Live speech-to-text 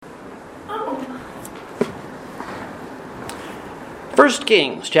1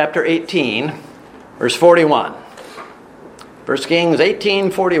 Kings chapter 18, verse 41. 1 Kings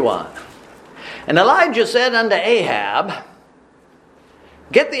 18:41. And Elijah said unto Ahab,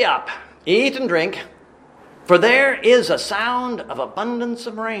 Get thee up, eat and drink, for there is a sound of abundance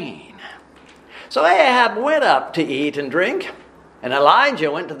of rain. So Ahab went up to eat and drink, and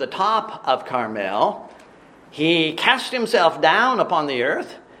Elijah went to the top of Carmel. He cast himself down upon the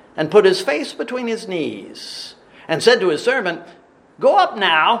earth and put his face between his knees, and said to his servant, Go up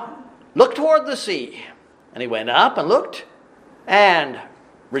now, look toward the sea. And he went up and looked, and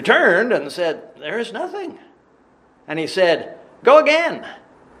returned and said, There is nothing. And he said, Go again,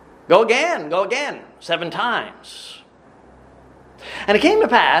 go again, go again, 7 times. And it came to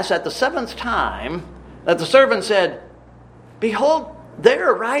pass at the 7th time that the servant said, Behold, there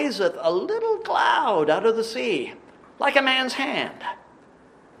ariseth a little cloud out of the sea, like a man's hand.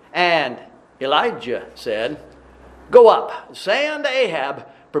 And Elijah said, Go up, say unto Ahab,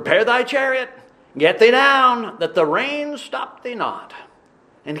 Prepare thy chariot, get thee down, that the rain stop thee not.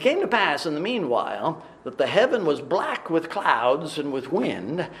 And it came to pass in the meanwhile that the heaven was black with clouds and with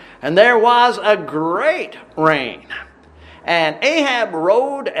wind, and there was a great rain. And Ahab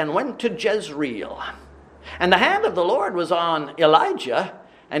rode and went to Jezreel. And the hand of the Lord was on Elijah,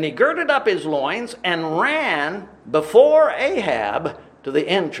 and he girded up his loins and ran before Ahab to the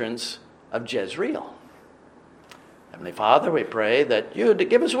entrance of Jezreel. Heavenly Father, we pray that you would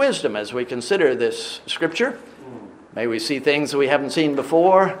give us wisdom as we consider this scripture. May we see things that we haven't seen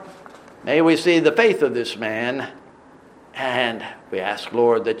before. May we see the faith of this man. And we ask,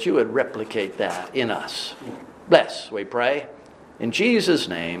 Lord, that you would replicate that in us. Bless, we pray. In Jesus'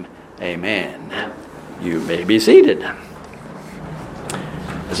 name, amen. You may be seated.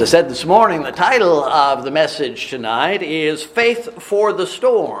 As I said this morning, the title of the message tonight is Faith for the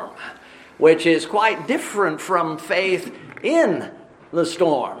Storm, which is quite different from faith in the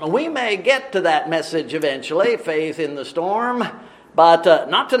storm. We may get to that message eventually, faith in the storm, but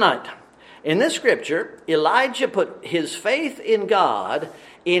not tonight. In this scripture, Elijah put his faith in God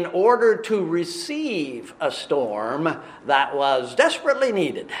in order to receive a storm that was desperately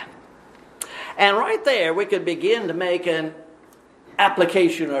needed. And right there, we could begin to make an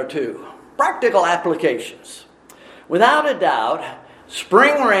application or two, practical applications. Without a doubt,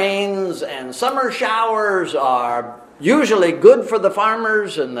 spring rains and summer showers are usually good for the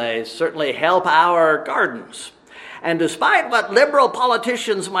farmers, and they certainly help our gardens. And despite what liberal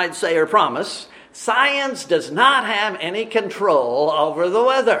politicians might say or promise, science does not have any control over the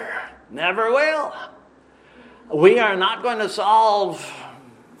weather. Never will. We are not going to solve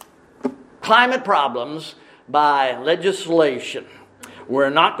climate problems by legislation.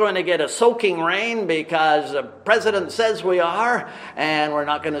 We're not going to get a soaking rain because the president says we are, and we're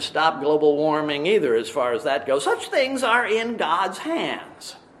not going to stop global warming either as far as that goes. Such things are in God's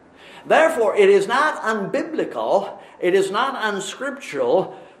hands. Therefore, it is not unbiblical, it is not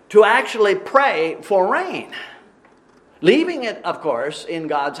unscriptural to actually pray for rain. Leaving it, of course, in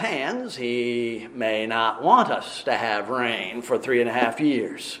God's hands. He may not want us to have rain for 3.5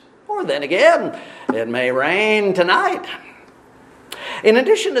 years. Or then again, it may rain tonight. In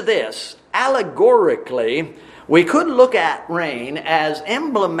addition to this, allegorically, we could look at rain as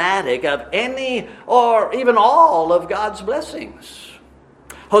emblematic of any or even all of God's blessings.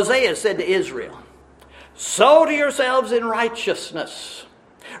 Hosea said to Israel, Sow to yourselves in righteousness,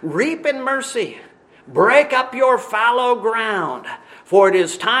 reap in mercy, break up your fallow ground, for it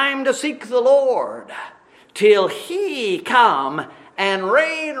is time to seek the Lord, till he come and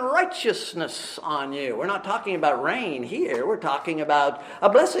rain righteousness on you. We're not talking about rain here. We're talking about a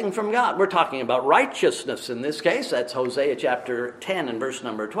blessing from God. We're talking about righteousness in this case. That's Hosea chapter 10 and verse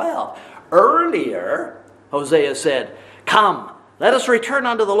number 12. Earlier, Hosea said, Come, let us return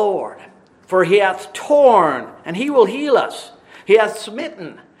unto the Lord, for he hath torn, and he will heal us. He hath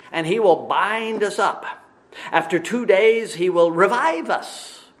smitten, and he will bind us up. After 2 days, he will revive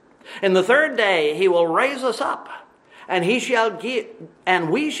us. In the 3rd day, he will raise us up. And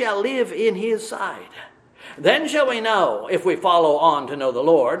we shall live in his sight. Then shall we know, if we follow on to know the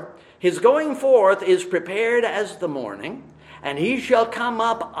Lord, his going forth is prepared as the morning, and he shall come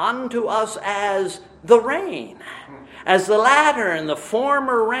up unto us as the rain, as the latter and the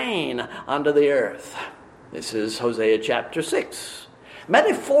former rain unto the earth. This is Hosea chapter 6.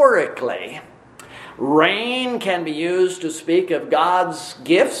 Metaphorically, rain can be used to speak of God's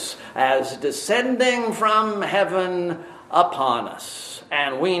gifts as descending from heaven upon us.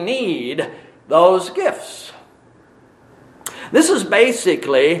 And we need those gifts. This is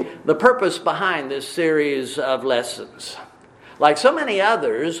basically the purpose behind this series of lessons. Like so many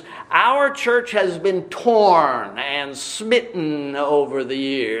others, our church has been torn and smitten over the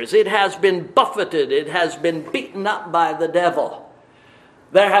years. It has been buffeted. It has been beaten up by the devil.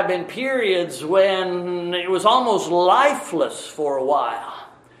 There have been periods when it was almost lifeless for a while,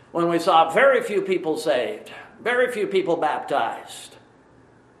 when we saw very few people saved, very few people baptized.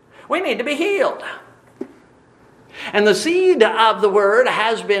 We need to be healed. And the seed of the word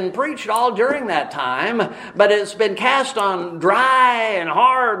has been preached all during that time, but it's been cast on dry and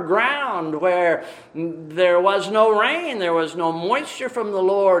hard ground where there was no rain, there was no moisture from the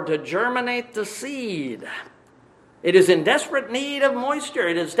Lord to germinate the seed. It is in desperate need of moisture.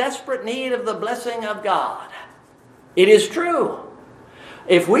 It is desperate need of the blessing of God. It is true.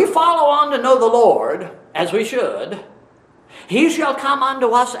 If we follow on to know the Lord, as we should, He shall come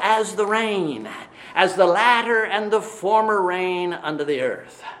unto us as the rain, as the latter and the former rain unto the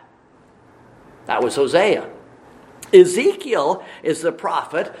earth. That was Hosea. Ezekiel is the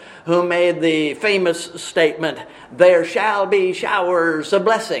prophet who made the famous statement, there shall be showers of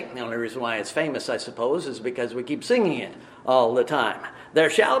blessing. The only reason why it's famous, I suppose, is because we keep singing it all the time. There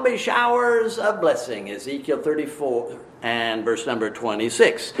shall be showers of blessing, Ezekiel 34 and verse number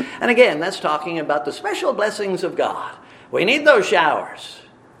 26. And again, that's talking about the special blessings of God. We need those showers.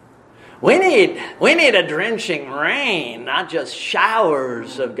 We need a drenching rain, not just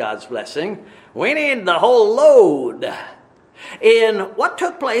showers of God's blessing. We need the whole load. In what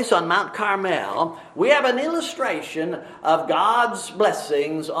took place on Mount Carmel, we have an illustration of God's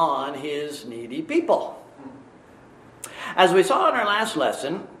blessings on His needy people. As we saw in our last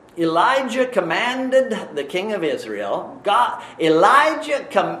lesson, Elijah commanded the king of Israel, Elijah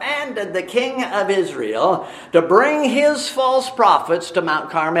commanded the king of Israel to bring his false prophets to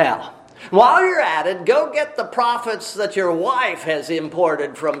Mount Carmel. While you're at it, go get the prophets that your wife has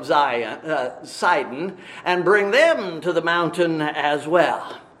imported from Sidon and bring them to the mountain as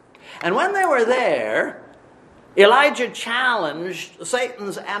well. And when they were there, Elijah challenged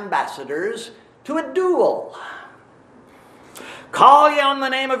Satan's ambassadors to a duel. Call ye on the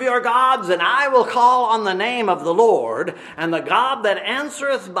name of your gods, and I will call on the name of the Lord, and the God that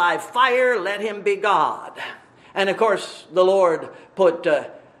answereth by fire, let him be God. And of course, the Lord put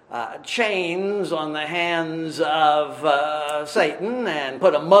chains on the hands of Satan and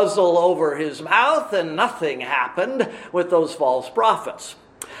put a muzzle over his mouth, and nothing happened with those false prophets.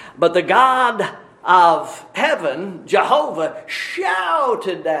 But the God of heaven, Jehovah,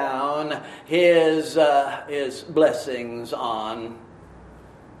 shouted down his blessings on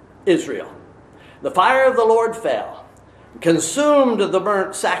Israel. The fire of the Lord fell, consumed the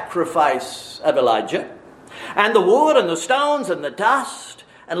burnt sacrifice of Elijah, and the wood and the stones and the dust,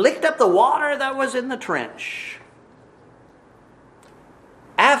 and licked up the water that was in the trench.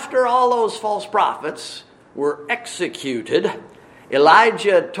 After all those false prophets were executed,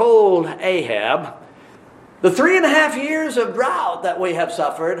 Elijah told Ahab, the 3.5 years of drought that we have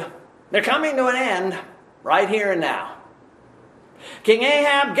suffered, they're coming to an end right here and now. King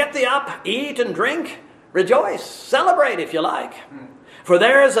Ahab, get thee up, eat and drink, rejoice, celebrate if you like. For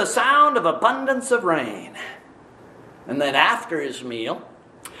there is a sound of abundance of rain. And then after his meal,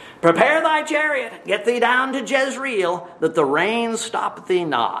 prepare thy chariot, get thee down to Jezreel, that the rain stop thee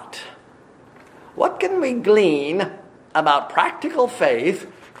not. What can we glean about practical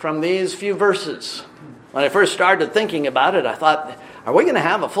faith from these few verses? When I first started thinking about it, I thought, are we going to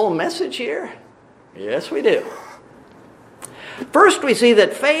have a full message here? Yes, we do. First, we see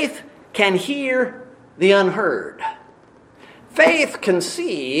that faith can hear the unheard. Faith can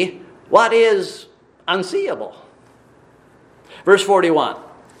see what is unseeable. Verse 41,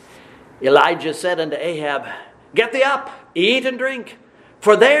 Elijah said unto Ahab, get thee up, eat and drink,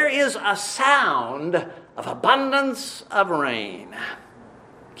 for there is a sound of abundance of rain.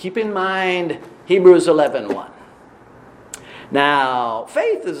 Keep in mind Hebrews 11:1. Now,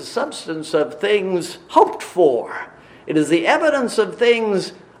 faith is the substance of things hoped for. It is the evidence of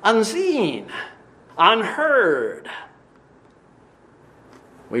things unseen, unheard.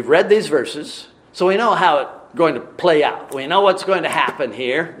 We've read these verses, so we know how it's going to play out. We know what's going to happen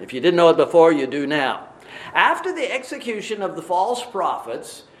here. If you didn't know it before, you do now. After the execution of the false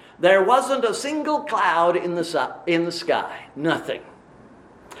prophets, there wasn't a single cloud in the sky. Nothing.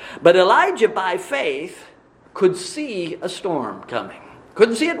 But Elijah, by faith, could see a storm coming.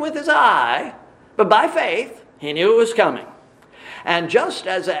 Couldn't see it with his eye, but by faith, he knew it was coming. And just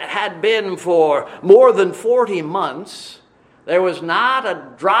as it had been for more than 40 months, there was not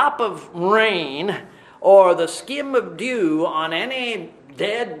a drop of rain or the skim of dew on any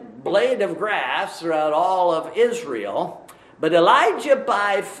dead blade of grass throughout all of Israel. But Elijah,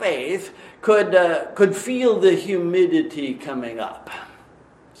 by faith, could feel the humidity coming up.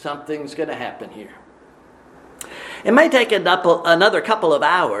 Something's going to happen here. It may take another couple of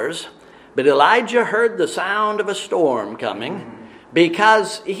hours, but Elijah heard the sound of a storm coming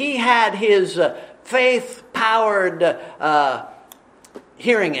because he had his faith-powered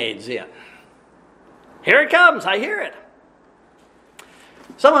hearing aids in. Here it comes, I hear it.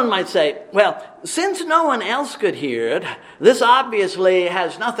 Someone might say, well, since no one else could hear it, this obviously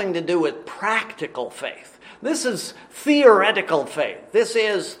has nothing to do with practical faith. This is theoretical faith. This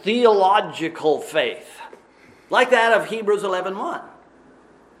is theological faith. Like that of Hebrews 11:1.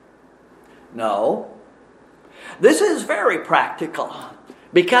 No. This is very practical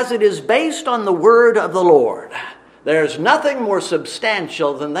because it is based on the word of the Lord. There's nothing more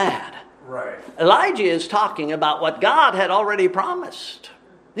substantial than that. Right. Elijah is talking about what God had already promised.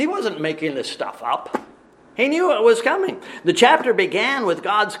 He wasn't making this stuff up. He knew it was coming. The chapter began with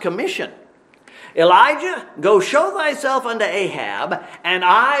God's commission. Elijah, go show thyself unto Ahab, and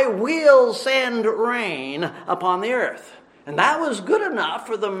I will send rain upon the earth. And that was good enough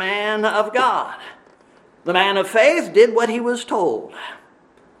for the man of God. The man of faith did what he was told.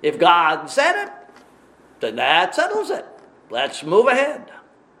 If God said it, then that settles it. Let's move ahead.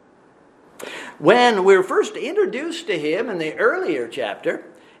 When we're first introduced to him in the earlier chapter,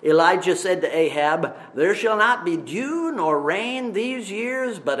 Elijah said to Ahab, there shall not be dew nor rain these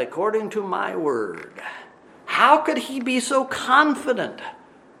years, but according to my word. How could he be so confident?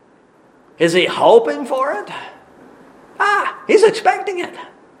 Is he hoping for it? He's expecting it.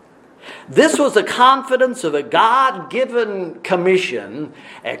 This was the confidence of a God-given commission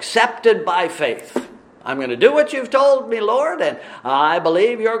accepted by faith. I'm going to do what you've told me, Lord, and I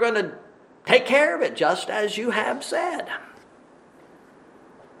believe you're going to take care of it just as you have said.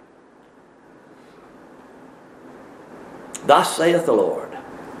 Thus saith the Lord.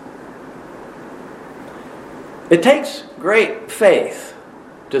 It takes great faith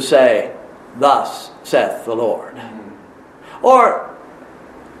to say, thus saith the Lord. Or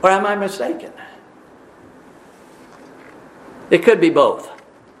am I mistaken? It could be both.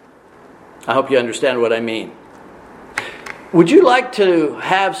 I hope you understand what I mean. Would you like to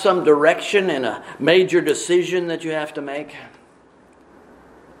have some direction in a major decision that you have to make?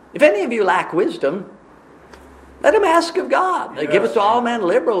 If any of you lack wisdom, let him ask of God. Yes. Giveth to all men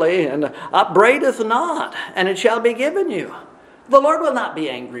liberally, and upbraideth not, and it shall be given you. The Lord will not be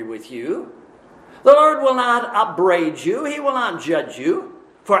angry with you. The Lord will not upbraid you. He will not judge you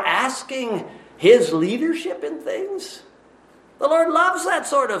for asking his leadership in things. The Lord loves that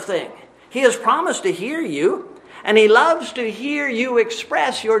sort of thing. He has promised to hear you, and he loves to hear you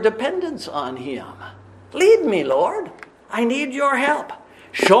express your dependence on him. Lead me, Lord. I need your help.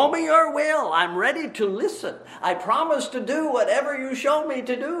 Show me your will. I'm ready to listen. I promise to do whatever you show me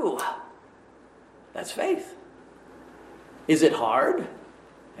to do. That's faith. Is it hard?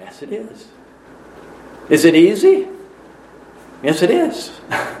 Yes, it is. Is it easy? Yes, it is.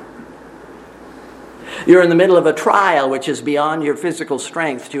 You're in the middle of a trial which is beyond your physical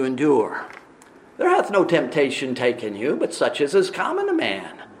strength to endure. There hath no temptation taken you, but such as is common to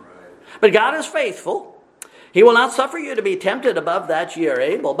man. But God is faithful. He will not suffer you to be tempted above that ye are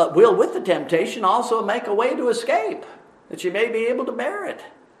able, but will with the temptation also make a way to escape, that ye may be able to bear it.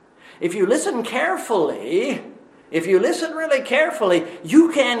 If you listen carefully, if you listen really carefully,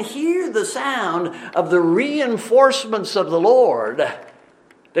 you can hear the sound of the reinforcements of the Lord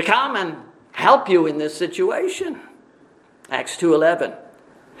to come and help you in this situation. Acts 2:11.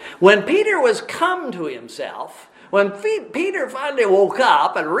 When Peter was come to himself, when Peter finally woke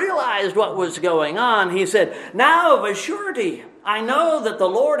up and realized what was going on, he said, now of a surety I know that the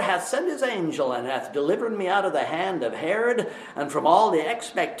Lord hath sent his angel and hath delivered me out of the hand of Herod and from all the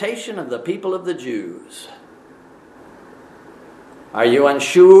expectation of the people of the Jews. Are you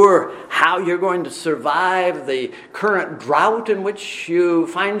unsure how you're going to survive the current drought in which you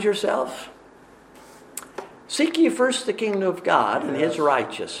find yourself? Seek ye first the kingdom of God and his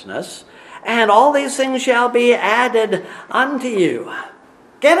righteousness, and all these things shall be added unto you.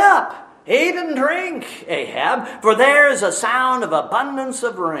 Get up, eat and drink, Ahab, for there is a sound of abundance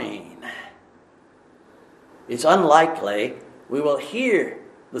of rain. It's unlikely we will hear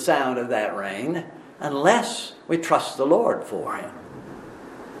the sound of that rain unless we trust the Lord for him.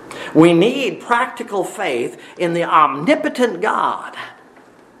 We need practical faith in the omnipotent God.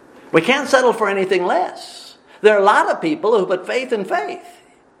 We can't settle for anything less. There are a lot of people who put faith in faith.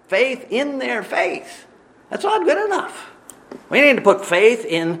 Faith in their faith. That's not good enough. We need to put faith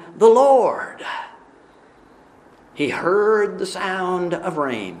in the Lord. He heard the sound of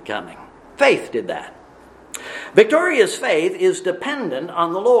rain coming. Faith did that. Victorious faith is dependent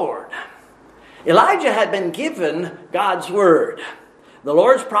on the Lord. Elijah had been given God's word. The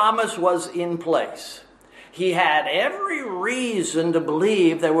Lord's promise was in place. He had every reason to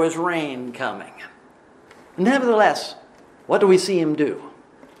believe there was rain coming. Nevertheless, what do we see him do?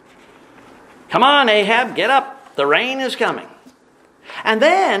 Come on, Ahab, get up. The rain is coming. And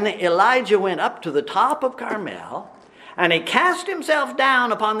then Elijah went up to the top of Carmel, and he cast himself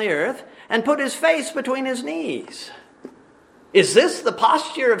down upon the earth and put his face between his knees. Is this the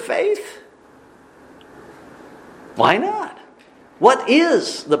posture of faith? Why not? What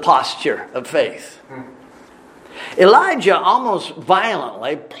is the posture of faith? Elijah almost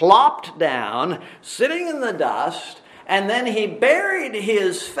violently plopped down, sitting in the dust, and then he buried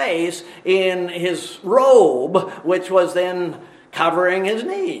his face in his robe, which was then covering his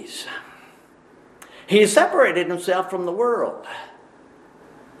knees. He separated himself from the world.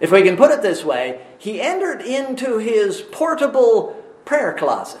 If we can put it this way, he entered into his portable prayer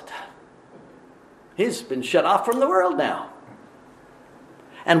closet. He's been shut off from the world now.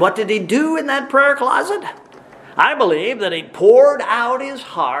 And what did he do in that prayer closet? I believe that he poured out his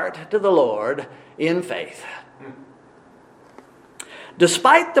heart to the Lord in faith.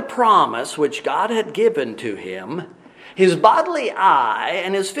 Despite the promise which God had given to him, his bodily eye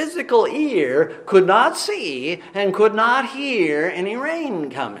and his physical ear could not see and could not hear any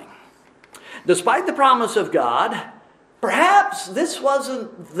rain coming. Despite the promise of God, perhaps this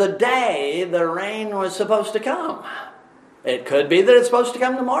wasn't the day the rain was supposed to come. It could be that it's supposed to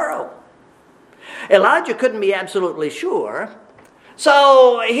come tomorrow. Elijah couldn't be absolutely sure,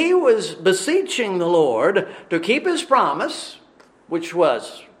 so he was beseeching the Lord to keep his promise, which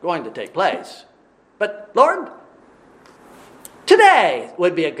was going to take place. But Lord, today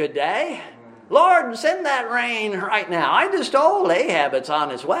would be a good day. Lord, send that rain right now. I just told Ahab it's on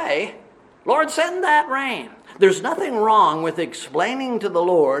his way. Lord, send that rain. There's nothing wrong with explaining to the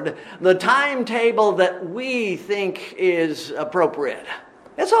Lord the timetable that we think is appropriate.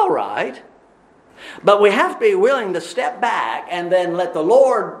 It's all right. But we have to be willing to step back and then let the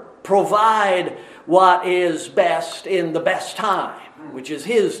Lord provide what is best in the best time, which is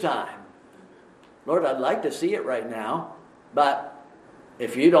His time. Lord, I'd like to see it right now, but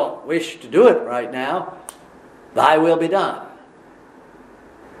if you don't wish to do it right now, thy will be done.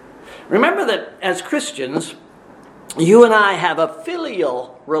 Remember that as Christians, you and I have a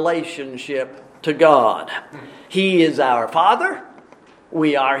filial relationship to God. He is our Father.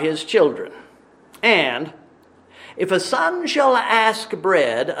 We are His children. And if a son shall ask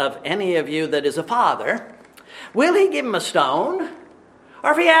bread of any of you that is a father, will he give him a stone?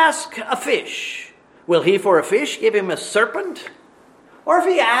 Or if he ask a fish, will he for a fish give him a serpent? Or if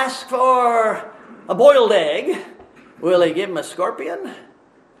he ask for a boiled egg, will he give him a scorpion?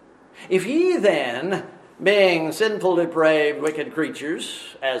 If ye then, being sinful, depraved, wicked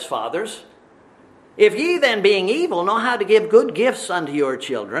creatures, as fathers, if ye then, being evil, know how to give good gifts unto your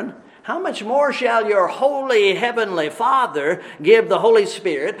children, how much more shall your holy heavenly Father give the Holy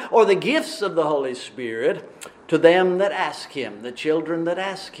Spirit, or the gifts of the Holy Spirit, to them that ask Him, the children that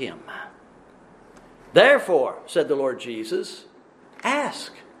ask Him? Therefore, said the Lord Jesus,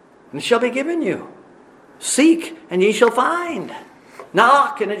 ask, and it shall be given you. Seek, and ye shall find.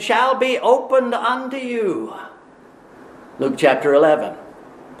 Knock, and it shall be opened unto you. Luke chapter 11.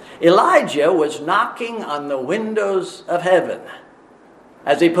 Elijah was knocking on the windows of heaven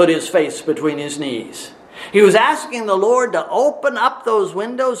as he put his face between his knees. He was asking the Lord to open up those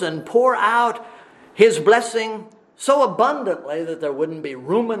windows and pour out His blessing so abundantly that there wouldn't be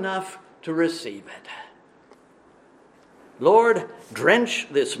room enough to receive it. Lord, drench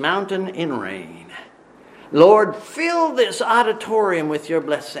this mountain in rain. Lord, fill this auditorium with your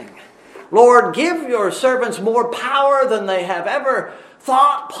blessing. Lord, give your servants more power than they have ever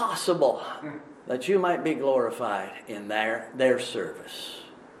thought possible, that you might be glorified in their service.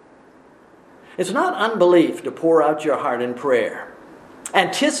 It's not unbelief to pour out your heart in prayer,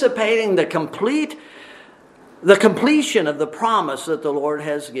 anticipating the completion of the promise that the Lord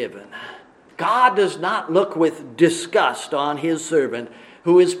has given. God does not look with disgust on His servant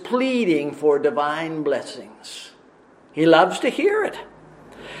who is pleading for divine blessings. He loves to hear it.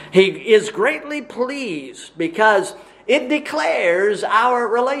 He is greatly pleased because it declares our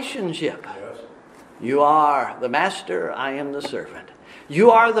relationship. Yes. You are the master, I am the servant.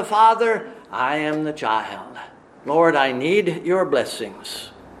 You are the father, I am the child. Lord, I need your blessings.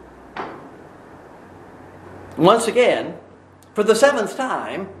 Once again, for the seventh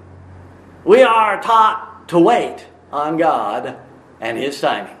time, we are taught to wait on God and His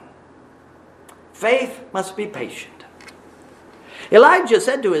timing. Faith must be patient. Elijah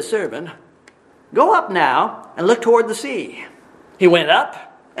said to his servant, go up now and looked toward the sea. He went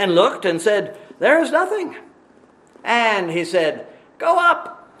up and looked and said, there is nothing. And he said, go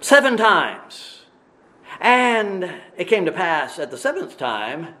up 7 times. And it came to pass at the 7th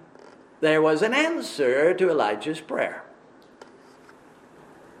time, there was an answer to Elijah's prayer.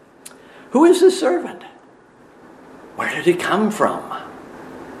 Who is this servant? Where did he come from?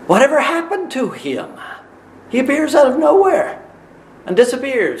 Whatever happened to him? He appears out of nowhere and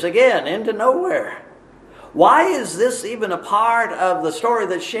disappears again into nowhere. Why is this even a part of the story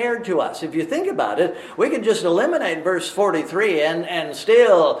that's shared to us? If you think about it, we could just eliminate verse 43 and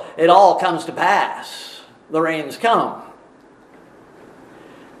still it all comes to pass. The rains come.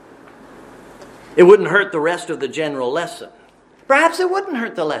 It wouldn't hurt the rest of the general lesson. Perhaps it wouldn't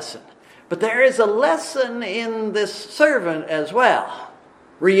hurt the lesson. But there is a lesson in this servant as well,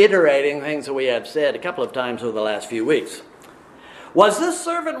 reiterating things that we have said a couple of times over the last few weeks. Was this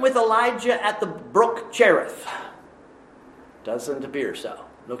servant with Elijah at the brook Cherith? Doesn't appear so.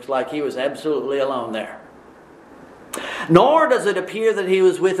 Looks like he was absolutely alone there. Nor does it appear that he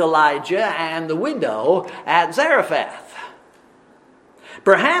was with Elijah and the widow at Zarephath.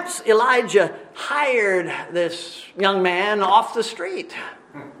 Perhaps Elijah hired this young man off the street.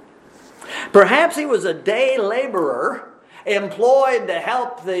 Perhaps he was a day laborer employed to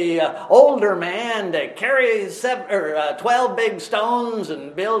help the older man to carry 12 big stones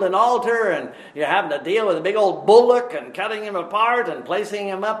and build an altar, and you're having to deal with a big old bullock and cutting him apart and placing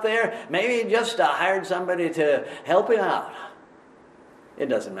him up there. Maybe he just hired somebody to help him out. It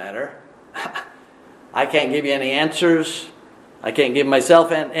doesn't matter. I can't give you any answers. I can't give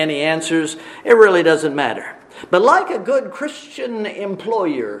myself any answers. It really doesn't matter. But like a good Christian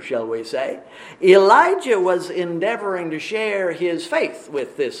employer, shall we say, Elijah was endeavoring to share his faith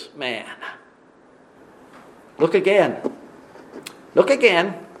with this man. Look again. Look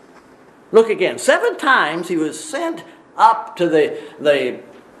again. Look again. 7 times he was sent up to the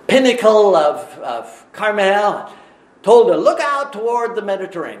pinnacle of Carmel, told to look out toward the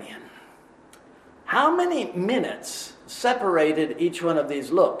Mediterranean. How many minutes separated each one of these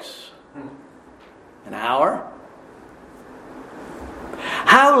looks? An hour?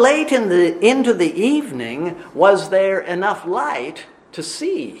 How late into the evening was there enough light to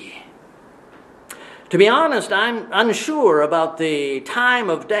see? To be honest, I'm unsure about the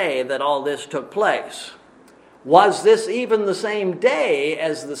time of day that all this took place. Was this even the same day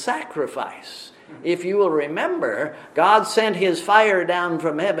as the sacrifice? If you will remember, God sent his fire down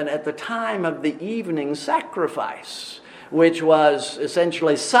from heaven at the time of the evening sacrifice, which was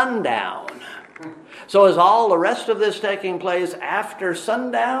essentially sundown. So is all the rest of this taking place after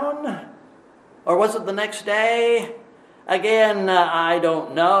sundown? Or was it the next day? Again, I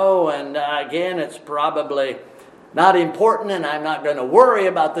don't know. And again, it's probably not important, and I'm not going to worry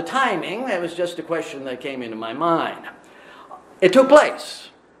about the timing. It was just a question that came into my mind. It took place.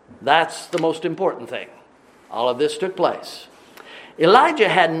 That's the most important thing. All of this took place. Elijah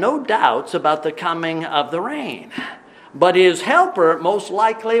had no doubts about the coming of the rain. But his helper most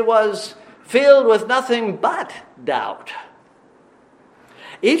likely was filled with nothing but doubt.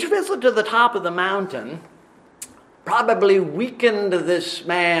 Each visit to the top of the mountain probably weakened this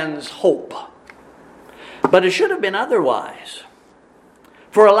man's hope. But it should have been otherwise.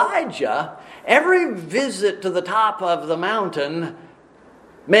 For Elijah, every visit to the top of the mountain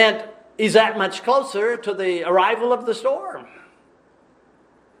meant he's that much closer to the arrival of the storm.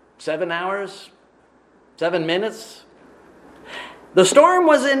 7 hours, 7 minutes. The storm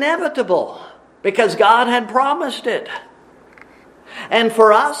was inevitable because God had promised it. And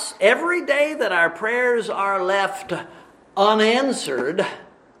for us, every day that our prayers are left unanswered,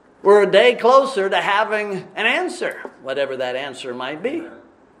 we're a day closer to having an answer, whatever that answer might be.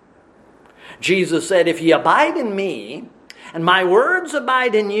 Jesus said, if ye abide in me, and my words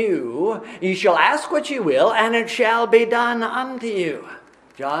abide in you, ye shall ask what ye will, and it shall be done unto you.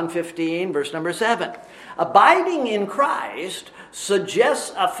 John 15, verse number 7. Abiding in Christ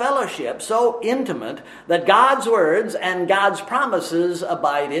suggests a fellowship so intimate that God's words and God's promises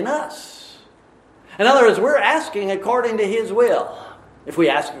abide in us. In other words, we're asking according to his will. If we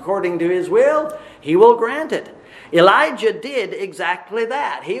ask according to his will, he will grant it. Elijah did exactly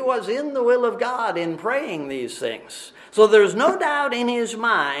that. He was in the will of God in praying these things. So there's no doubt in his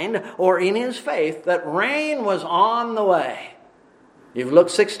mind or in his faith that rain was on the way. You've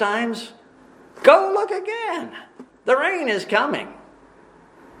looked 6 times? Go look again. The rain is coming.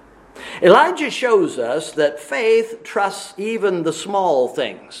 Elijah shows us that faith trusts even the small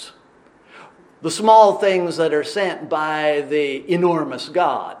things. The small things that are sent by the enormous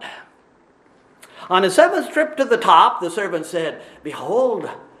God. On his 7th trip to the top, the servant said, behold,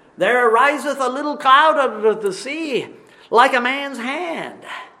 there ariseth a little cloud out of the sea, like a man's hand.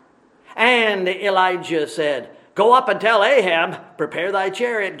 And Elijah said, Go up and tell Ahab, prepare thy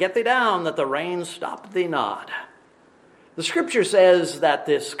chariot, get thee down, that the rain stop thee not. The scripture says that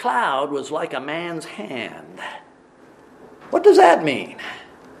this cloud was like a man's hand. What does that mean?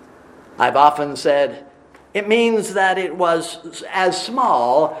 I've often said, it means that it was as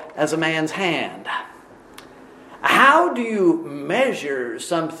small as a man's hand. How do you measure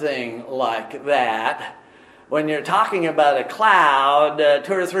something like that when you're talking about a cloud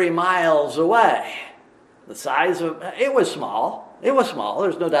 2 or 3 miles away? The size of it was small. It was small.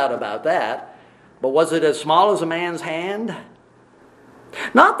 There's no doubt about that. But was it as small as a man's hand?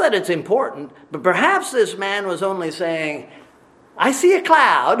 Not that it's important, but perhaps this man was only saying, I see a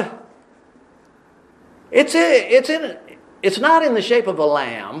cloud. It's not in the shape of a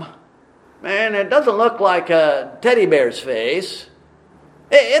lamb. And it doesn't look like a teddy bear's face.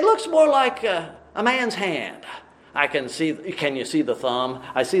 It looks more like a man's hand. Can you see the thumb?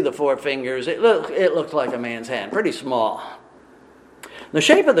 I see the 4 fingers. It looks like a man's hand, pretty small. The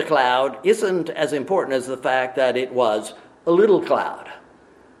shape of the cloud isn't as important as the fact that it was a little cloud,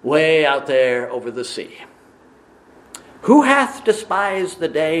 way out there over the sea. Who hath despised the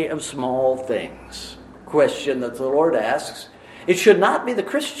day of small things? Question that the Lord asks. It should not be the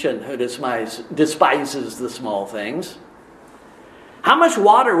Christian who despises the small things. How much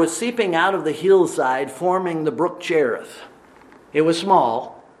water was seeping out of the hillside forming the brook Cherith? It was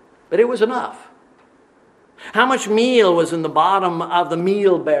small, but it was enough. How much meal was in the bottom of the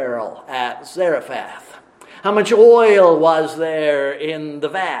meal barrel at Zarephath? How much oil was there in the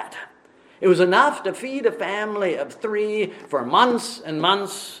vat? It was enough to feed a family of 3 for months and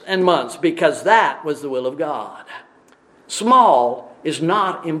months and months, because that was the will of God. Small is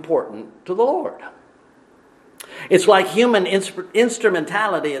not important to the Lord. It's like human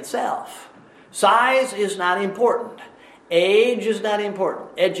instrumentality itself. Size is not important. Age is not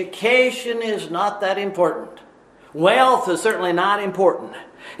important. Education is not that important. Wealth is certainly not important.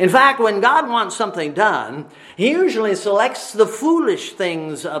 In fact, when God wants something done, He usually selects the foolish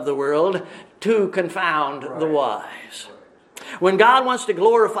things of the world to confound the wise. When God wants to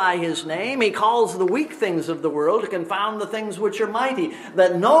glorify His name, He calls the weak things of the world to confound the things which are mighty,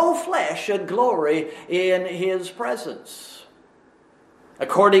 that no flesh should glory in His presence.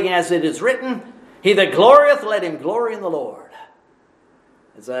 According as it is written, He that glorieth, let him glory in the Lord.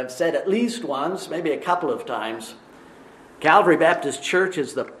 As I've said at least once, maybe a couple of times, Calvary Baptist Church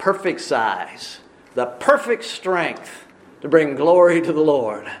is the perfect size, the perfect strength to bring glory to the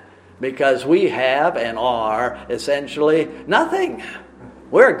Lord, because we have and are essentially nothing.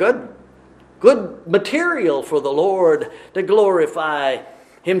 We're good material for the Lord to glorify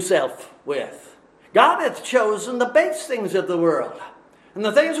Himself with. God hath chosen the base things of the world, and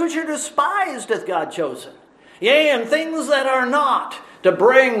the things which are despised hath God chosen. Yea, and things that are not, to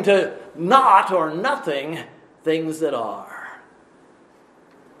bring to naught or nothing things that are.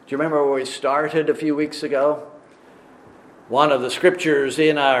 Do you remember where we started a few weeks ago? One of the scriptures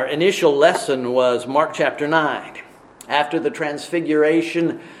in our initial lesson was Mark chapter 9. After the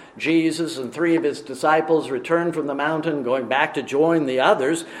transfiguration, Jesus and 3 of His disciples returned from the mountain, going back to join the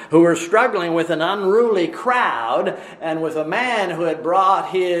others who were struggling with an unruly crowd and with a man who had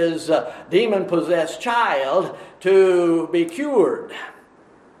brought his demon-possessed child to be cured.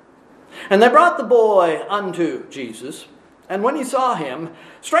 And they brought the boy unto Jesus, and when He saw him,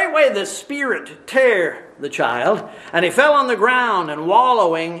 straightway the spirit tear the child, and he fell on the ground and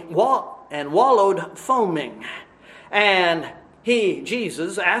wallowed foaming. And He,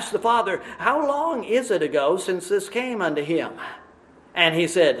 Jesus, asked the father, How long is it ago since this came unto him? And he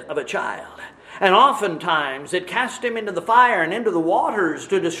said, Of a child. And oftentimes it cast him into the fire and into the waters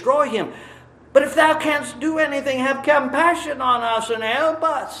to destroy him. But if thou canst do anything, have compassion on us and help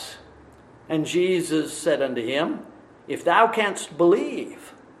us. And Jesus said unto him, If thou canst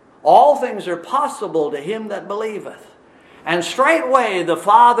believe, all things are possible to him that believeth. And straightway the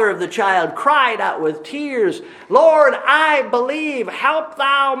father of the child cried out with tears, Lord, I believe, help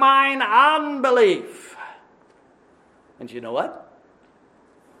thou mine unbelief. And you know what?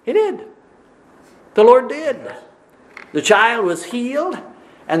 He did. The Lord did. The child was healed,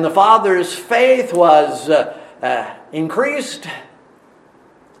 and the father's faith was increased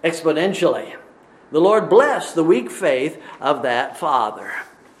exponentially. The Lord blessed the weak faith of that father.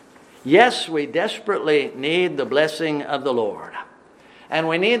 Yes, we desperately need the blessing of the Lord. And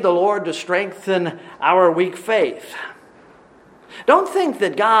we need the Lord to strengthen our weak faith. Don't think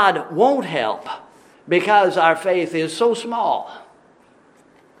that God won't help because our faith is so small,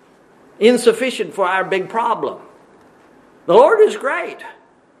 insufficient for our big problem. The Lord is great.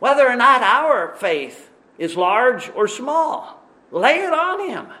 whether or not our faith is large or small. Lay it on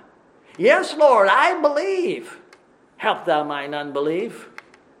him. Yes, Lord, I believe. Help thou mine unbelief.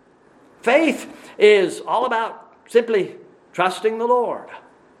 Faith is all about simply trusting the Lord.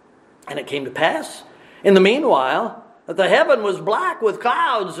 And it came to pass, in the meanwhile, that the heaven was black with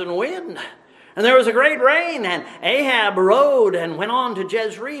clouds and wind, and there was a great rain, and Ahab rode and went on to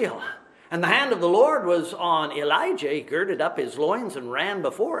Jezreel. And the hand of the Lord was on Elijah. He girded up his loins and ran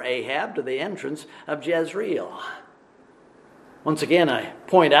before Ahab to the entrance of Jezreel. Once again, I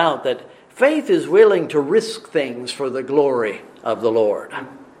point out that faith is willing to risk things for the glory of the Lord.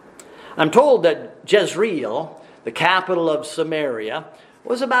 I'm told that Jezreel, the capital of Samaria,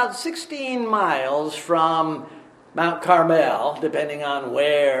 was about 16 miles from Mount Carmel, depending on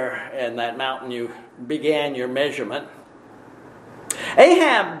where in that mountain you began your measurement.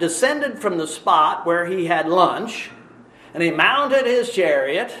 Ahab descended from the spot where he had lunch, and he mounted his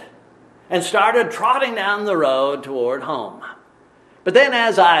chariot and started trotting down the road toward home. But then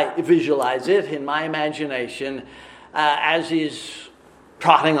as I visualize it in my imagination, as he's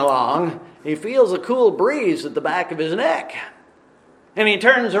trotting along, he feels a cool breeze at the back of his neck. And he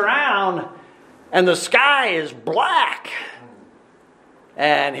turns around, and the sky is black.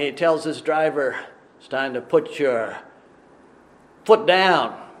 And he tells his driver, it's time to put your foot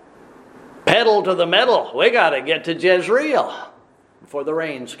down. Pedal to the metal. We got to get to Jezreel before the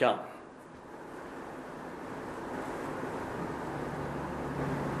rains come.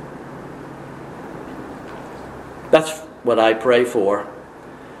 That's what I pray for.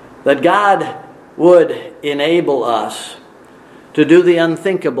 That God would enable us to do the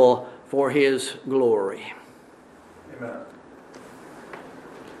unthinkable for his glory. Amen.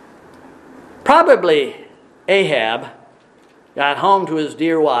 Probably Ahab got home to his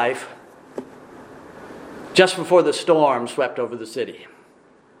dear wife just before the storm swept over the city.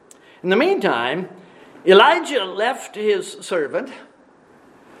 In the meantime, Elijah left his servant,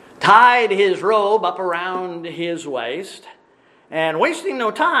 tied his robe up around his waist, and wasting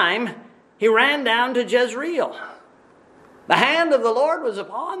no time, he ran down to Jezreel. The hand of the Lord was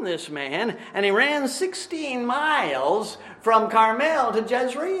upon this man, and he ran 16 miles from Carmel to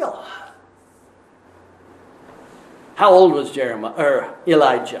Jezreel. How old was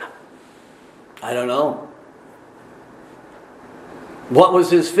Elijah? I don't know. What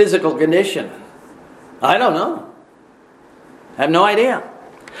was his physical condition? I don't know. I have no idea.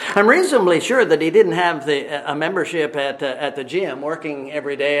 I'm reasonably sure that he didn't have a membership at the gym, working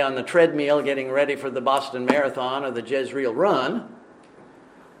every day on the treadmill, getting ready for the Boston Marathon or the Jezreel Run.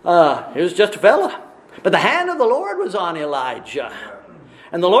 He was just a fella. But the hand of the Lord was on Elijah.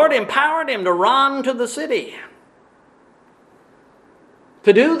 And the Lord empowered him to run to the city,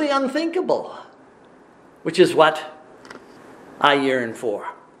 to do the unthinkable, which is what I yearn for.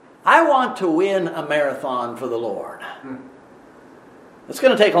 I want to win a marathon for the Lord. It's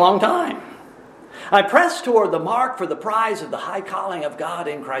going to take a long time. I press toward the mark for the prize of the high calling of God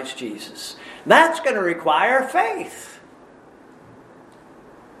in Christ Jesus. That's going to require faith.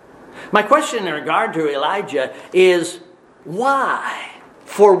 My question in regard to Elijah is, why?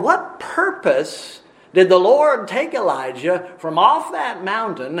 For what purpose did the Lord take Elijah from off that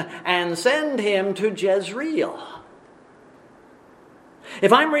mountain and send him to Jezreel?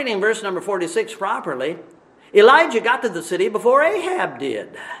 If I'm reading verse number 46 properly, Elijah got to the city before Ahab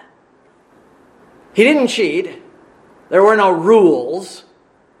did. He didn't cheat. There were no rules.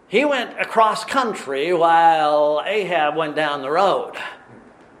 He went across country while Ahab went down the road.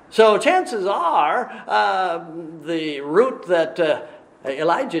 So chances are the route that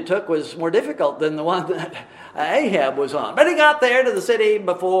Elijah took was more difficult than the one that Ahab was on. But he got there to the city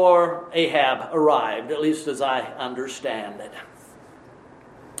before Ahab arrived, at least as I understand it.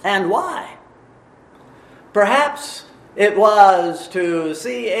 And why? Perhaps it was to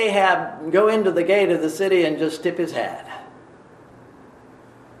see Ahab go into the gate of the city and just tip his hat.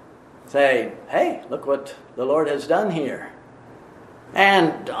 Say, hey, look what the Lord has done here.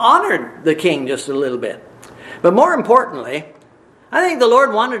 And honored the king just a little bit. But more importantly, I think the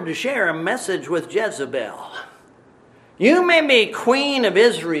Lord wanted to share a message with Jezebel. You may be queen of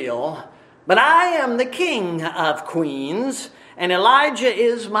Israel, but I am the king of queens, and Elijah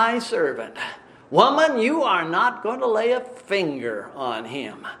is my servant. Woman, you are not going to lay a finger on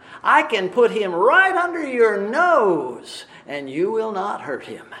him. I can put him right under your nose, and you will not hurt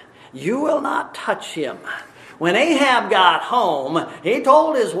him. You will not touch him. When Ahab got home, he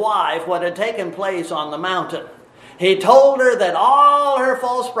told his wife what had taken place on the mountain. He told her that all her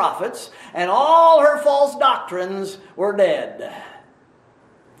false prophets and all her false doctrines were dead.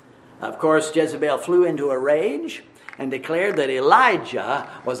 Of course, Jezebel flew into a rage, and declared that Elijah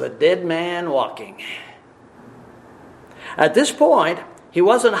was a dead man walking. At this point, he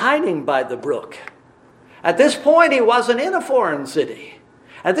wasn't hiding by the brook. At this point, he wasn't in a foreign city.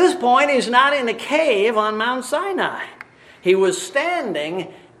 At this point, he's not in a cave on Mount Sinai. He was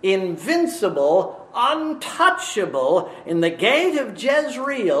standing invincible, untouchable, in the gate of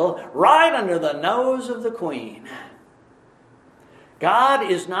Jezreel, right under the nose of the queen. God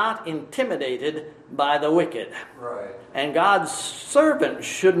is not intimidated by the wicked. Right. And God's servant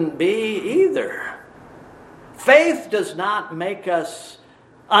shouldn't be either. Faith does not make us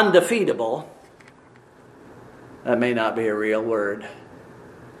undefeatable. That may not be a real word.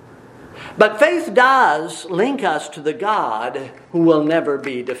 But faith does link us to the God who will never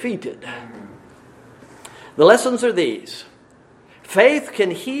be defeated. The lessons are these. Faith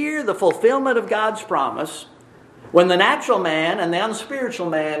can hear the fulfillment of God's promise when the natural man and the unspiritual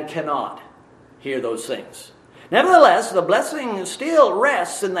man cannot hear those things. Nevertheless, the blessing still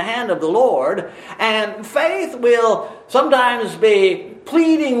rests in the hand of the Lord, and faith will sometimes be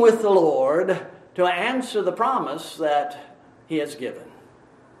pleading with the Lord to answer the promise that He has given.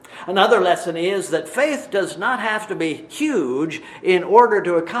 Another lesson is that faith does not have to be huge in order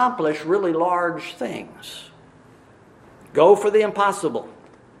to accomplish really large things. Go for the impossible.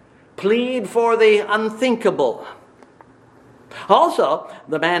 Plead for the unthinkable. Also,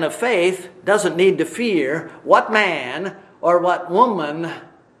 the man of faith doesn't need to fear what man or what woman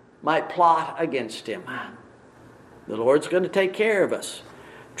might plot against him. The Lord's going to take care of us.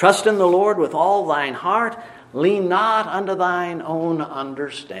 Trust in the Lord with all thine heart. Lean not unto thine own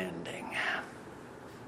understanding.